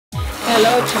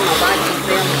Hello to my YT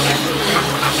family.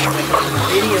 Welcome to my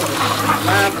video.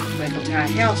 Welcome to our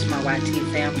house, my YT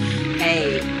fam.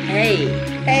 Hey.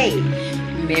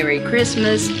 Merry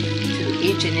Christmas to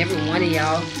each and every one of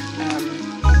y'all.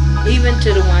 Even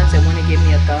to the ones that want to give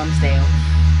me a thumbs down.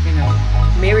 You know,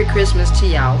 Merry Christmas to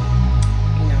y'all.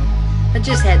 You know, I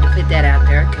just had to put that out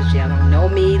there because y'all don't know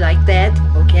me like that,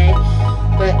 okay?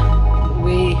 But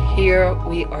we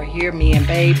are here, me and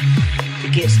Babe, to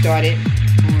get started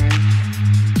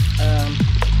on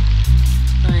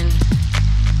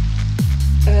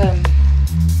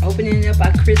opening up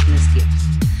our Christmas gifts.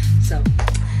 So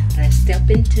let's step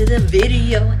into the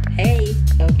video. Hey,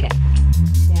 okay.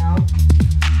 Now,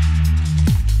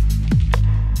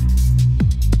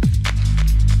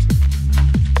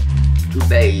 to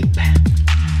Babe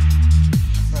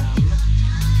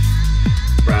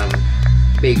from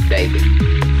Big Baby.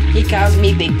 He calls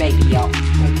me Big Baby, y'all.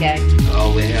 Okay.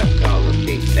 All we have to call her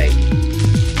Big Baby.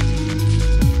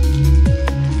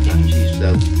 And she's so.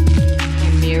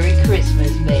 And Merry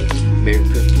Christmas, baby. Merry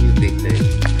Christmas, you Big Baby.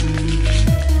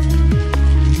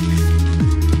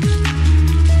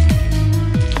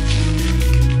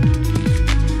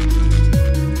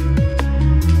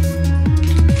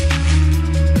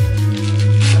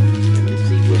 Let me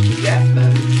see what you got,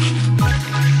 baby.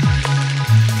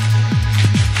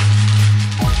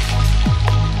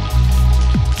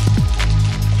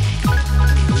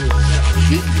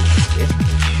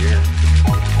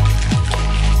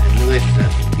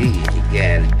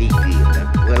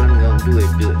 Well, I'm gonna do it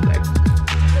like.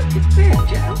 Look at that,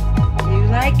 y'all. You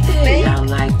like it, Hey, babe? y'all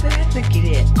like that? Look at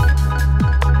it.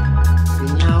 Can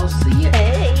y'all see it?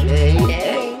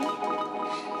 Hey.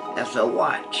 That's a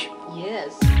watch.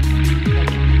 Yes.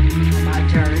 My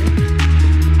turn.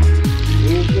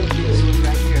 Here's your This gift. one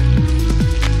right here.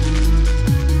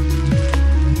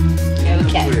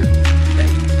 Okay.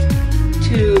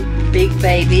 To Big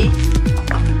Baby.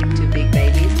 To Big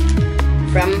Baby.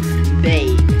 From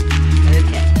Babe.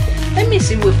 Okay. Let me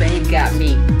see what Babe got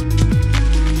me.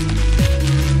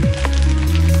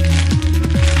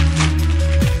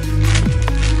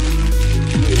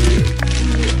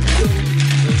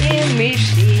 Let me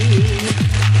see.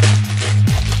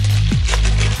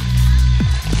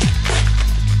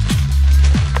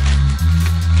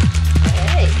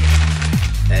 Hey.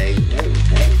 Hey.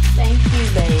 Thank you,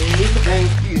 babe.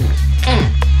 Thank you.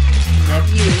 Love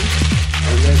you. I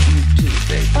love you too,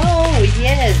 baby. Oh,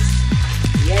 yes.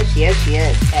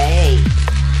 Yes. Hey.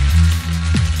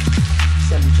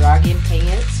 Some jogging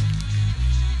pants.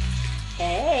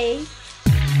 Hey.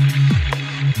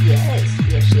 Yes.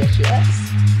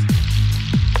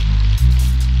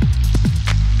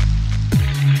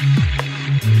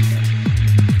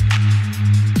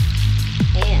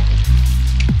 And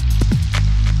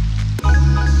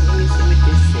let me see what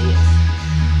this says.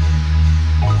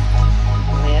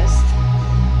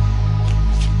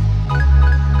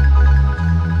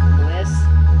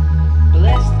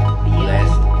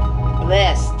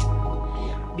 Blessed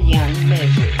beyond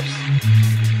measures.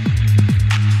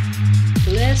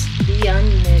 Blessed beyond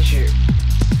measure.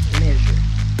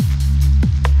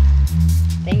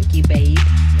 Thank you, babe.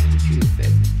 Thank you,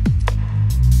 baby.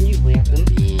 You're welcome.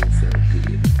 Being so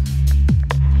good.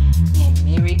 And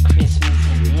Merry Christmas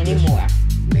and many more.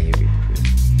 Merry Christmas.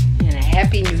 And a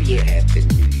Happy New Year. Happy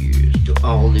New Year's to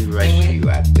all the rest of you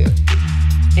out there.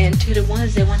 And to the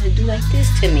ones that want to do like this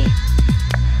to me.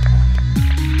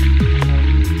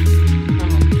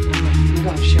 I'm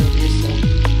going to show this on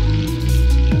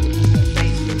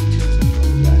Facebook too.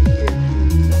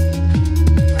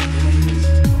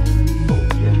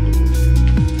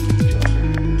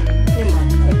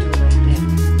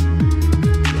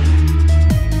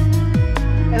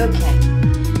 Okay.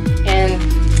 And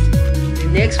the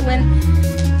next one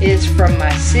is from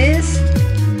my sis.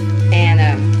 And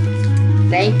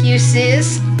thank you,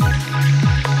 sis.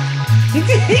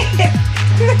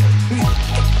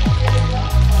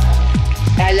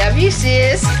 I love you,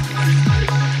 sis.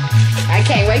 I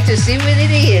can't wait to see what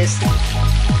it is.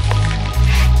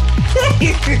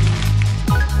 Here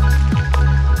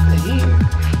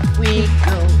we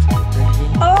go.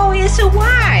 Oh, it's a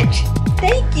watch.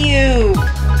 Thank you.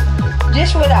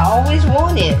 Just what I always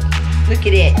wanted. Look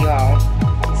at it, y'all.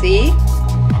 See?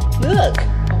 Look,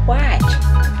 a watch.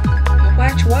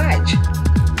 Watch.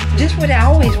 Just what I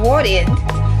always wanted.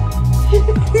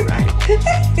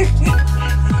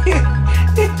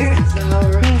 It's all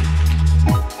right.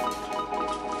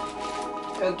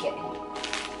 Okay.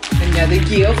 Another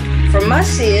gift from my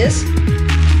sis.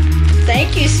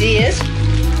 Thank you, sis.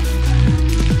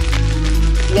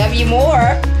 Love you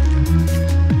more.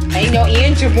 Ain't no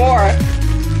end to more.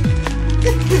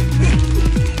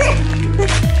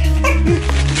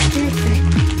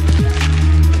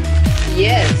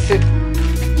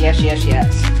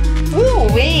 yes. Ooh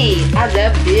wee, I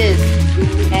love this.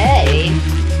 Hey,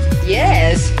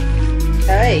 yes.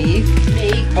 Hey,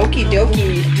 okie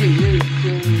dokie.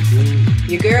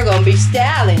 Your girl gonna be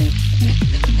styling.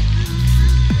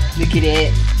 Look at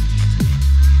that.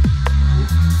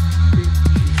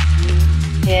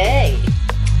 Hey.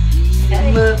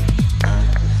 Hey.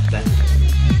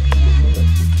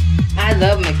 I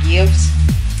love my gifts.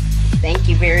 Thank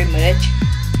you very much.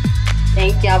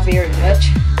 Thank y'all very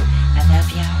much. I love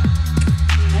y'all.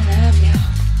 I love y'all.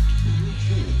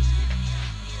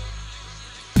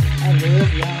 I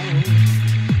love y'all.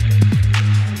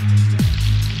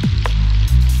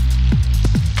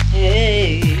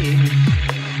 Hey.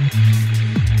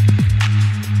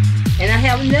 And I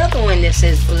have another one that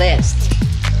says blessed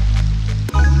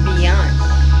beyond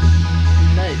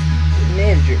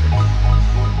measure.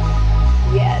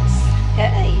 Yes.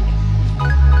 Hey.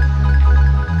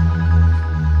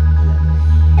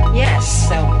 Yes.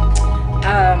 So,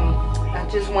 I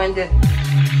just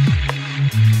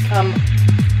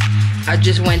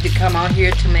wanted to come on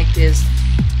here to make this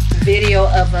video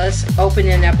of us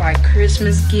opening up our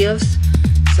Christmas gifts.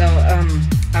 So,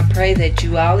 I pray that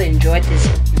you all enjoyed this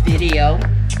video.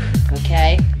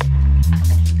 Okay.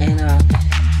 And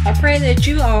I pray that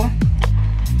you all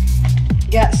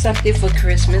got something for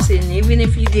Christmas, and even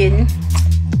if you didn't,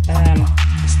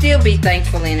 still be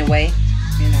thankful anyway,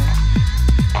 you know.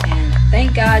 And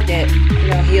thank God that, you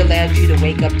know, He allowed you to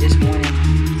wake up this morning.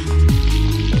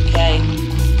 Okay,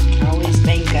 always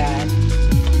thank God.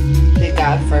 Put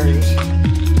God first,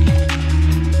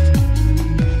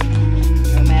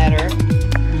 no matter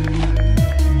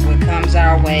what comes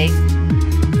our way.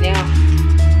 Now,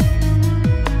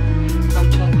 I'm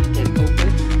trying to get that open.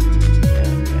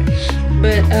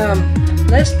 But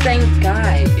let's thank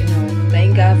God, you know,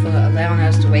 thank God for allowing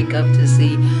us to wake up to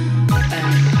see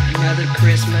another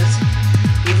Christmas.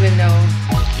 Even though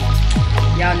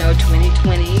y'all know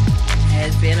 2020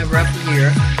 has been a rough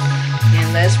year,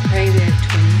 and let's pray that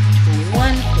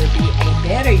 2021 will be a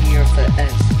better year for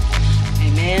us.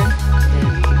 Amen.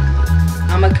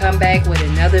 And I'm gonna come back with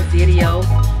another video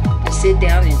to sit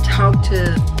down and talk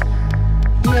to,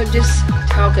 you know, just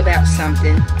talk about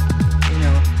something, you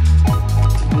know.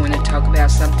 I want to talk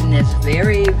about something that's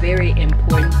very, very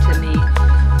important to me,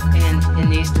 and it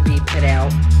needs to be put out,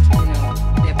 you know,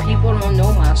 that people don't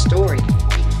know my story.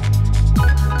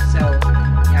 So,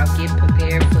 y'all get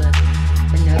prepared for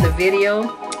another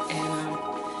video, and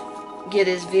give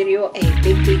this video a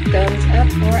big, big thumbs up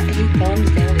or a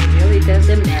thumbs down. It really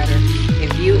doesn't matter. A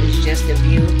view is just a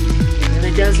view. It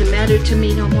really doesn't matter to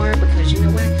me no more, because you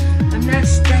know what? I'm not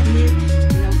studying,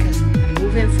 you know, because I'm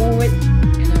moving forward.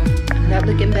 Not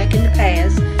looking back in the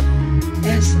past.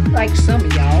 That's like some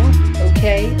of y'all.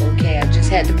 Okay, I just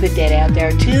had to put that out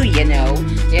there too, you know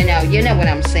what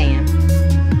I'm saying.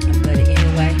 But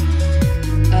anyway,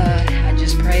 I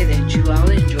just pray that you all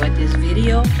enjoyed this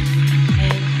video,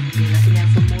 and be looking out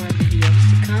for more videos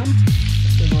to come,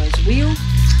 if the Lord's will.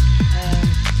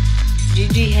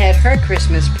 Gigi had her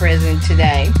Christmas present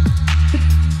today.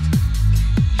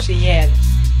 She had,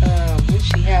 what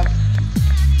she have?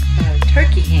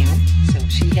 Turkey ham. So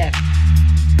she had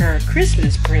her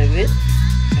Christmas present.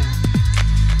 So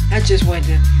I just wanted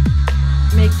to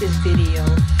make this video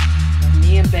of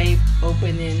me and Babe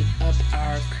opening up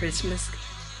our Christmas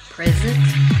present.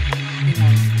 You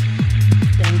know,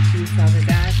 thank you, Father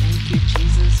God. Thank you,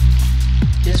 Jesus,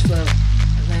 just for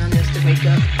allowing us to wake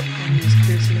up on this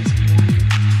Christmas morning,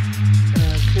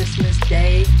 Christmas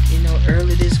day. You know,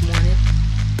 early this morning,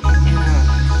 and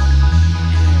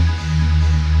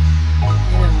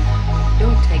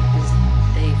don't take this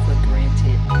day for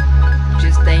granted.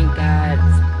 Just thank God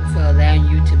for allowing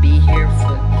you to be here,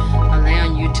 for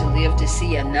allowing you to live to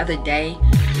see another day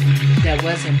that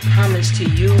wasn't promised to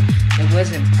you, that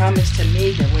wasn't promised to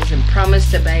me, that wasn't promised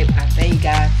to Babe. I thank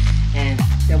God. And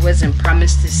that wasn't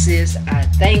promised to Sis. I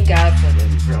thank God for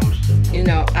them. You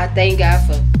know, I thank God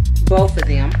for both of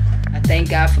them. I thank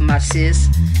God for my sis.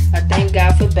 I thank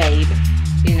God for Babe.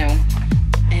 You know,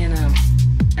 and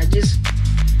I just,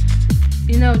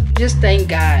 you know, just thank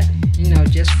God, you know,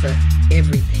 just for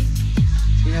everything.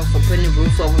 You know, for putting a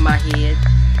roof over my head.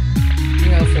 You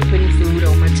know, for putting food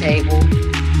on my table.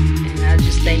 And I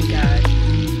just thank God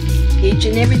each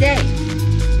and every day.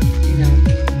 You know,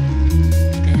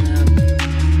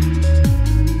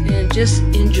 and just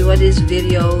enjoy this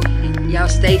video. Y'all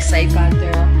stay safe out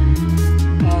there.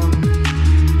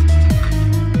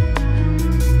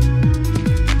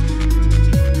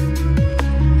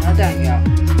 Hold on, y'all.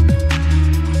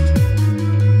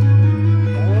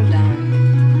 Hold on.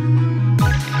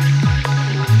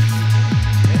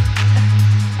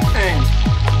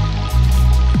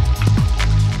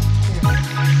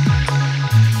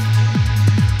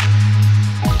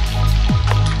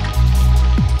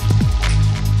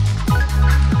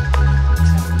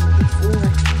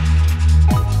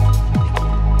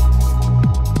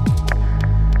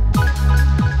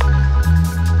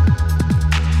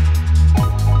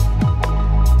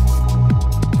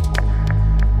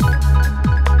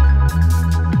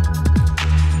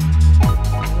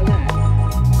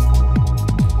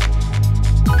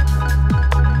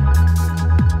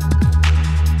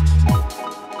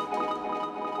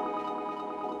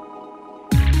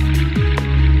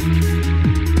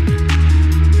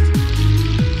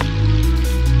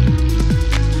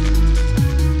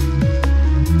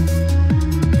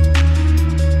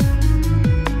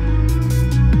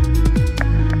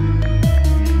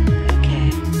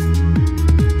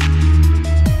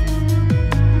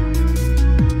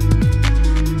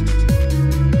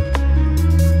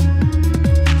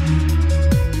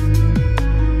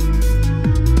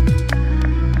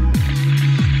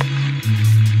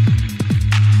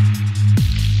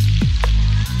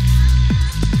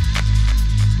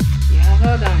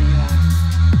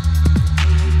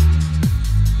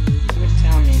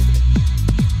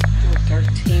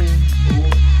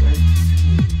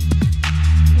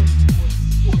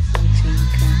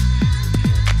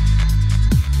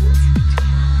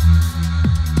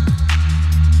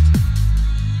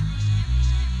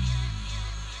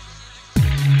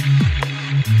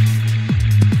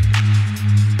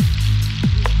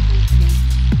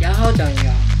 Hold on,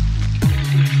 y'all.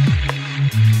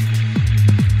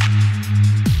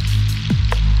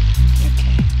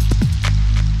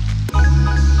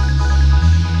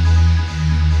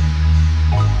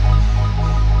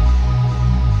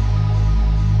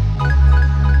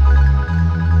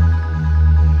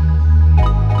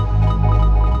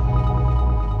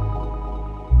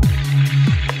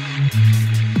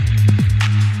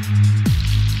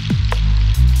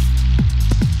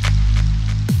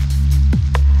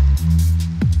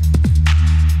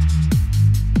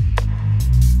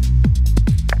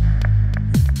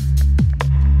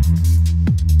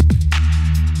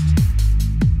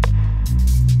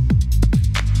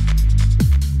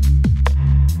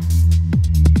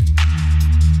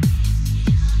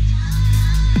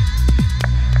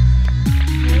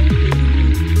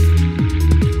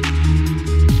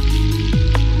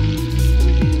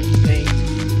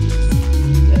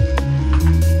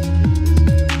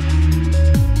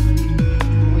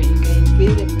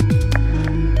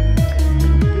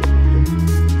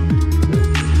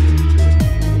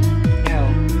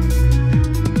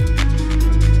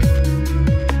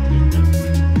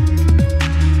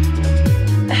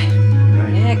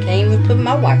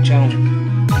 My watch on.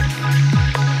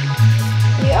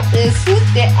 Yep, it's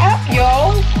the app,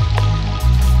 y'all.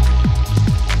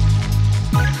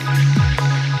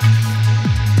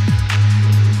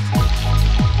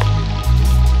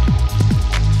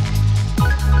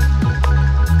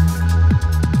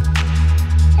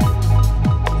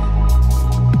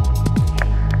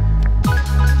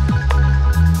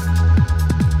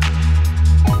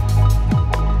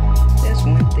 That's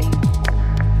one thing.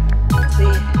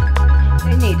 See?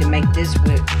 They need to make this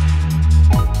with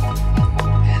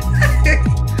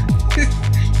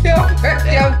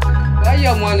why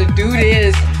y'all want to do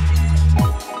this?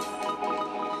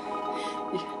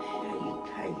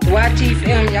 YT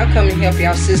Film, y'all come and help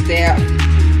y'all sister out.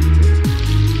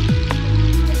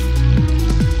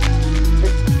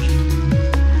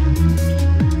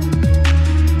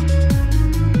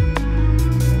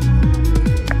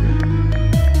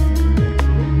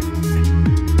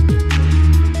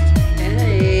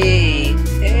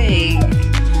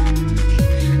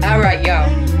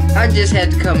 I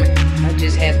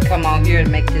just had to come on here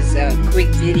and make this quick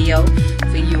video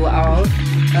for you all.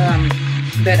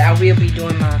 But I will be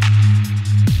doing my.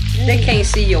 They can't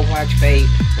see your watch, babe.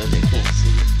 No, they can't see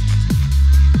it.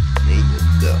 There you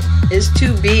go. It's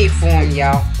too big for him,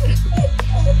 y'all.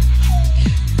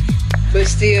 But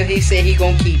still, he said he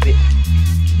gonna keep it.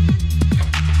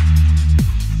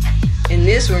 And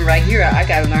this one right here, I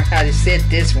gotta learn how to set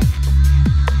this one.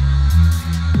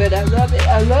 But I love it.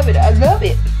 I love it. I love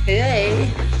it.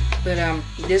 Hey. But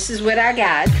this is what I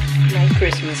got. My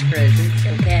Christmas presents,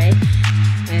 okay?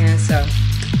 And so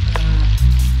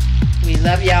we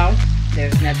love y'all.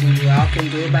 There's nothing you all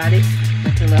can do about it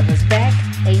but to love us back.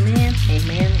 Amen.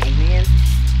 Amen. Amen.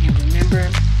 And remember,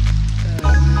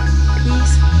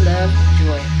 peace, love,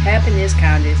 joy, happiness,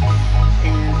 kindness,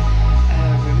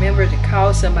 and remember to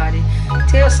call somebody,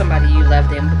 tell somebody you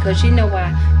love them, because you know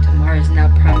why? Tomorrow is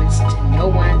not promised to no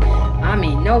one. I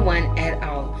mean, no one at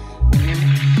all. Remember,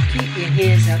 keep your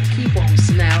heads up, keep on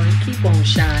smiling, keep on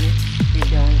shining, and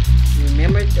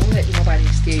don't let nobody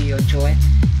steal your joy.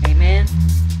 Amen.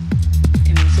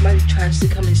 And when somebody tries to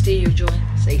come and steal your joy,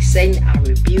 say, Satan, I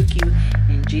rebuke you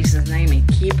in Jesus' name, and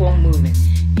keep on moving,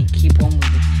 and keep on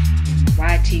moving. And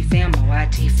my YT fam,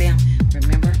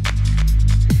 remember,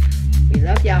 we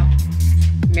love y'all.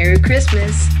 Merry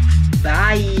Christmas.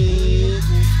 Bye.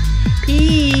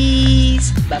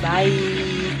 Peace. Bye-bye.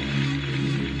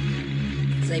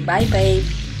 Say bye, babe.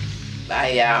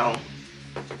 Bye, y'all.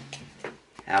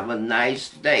 Have a nice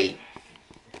day.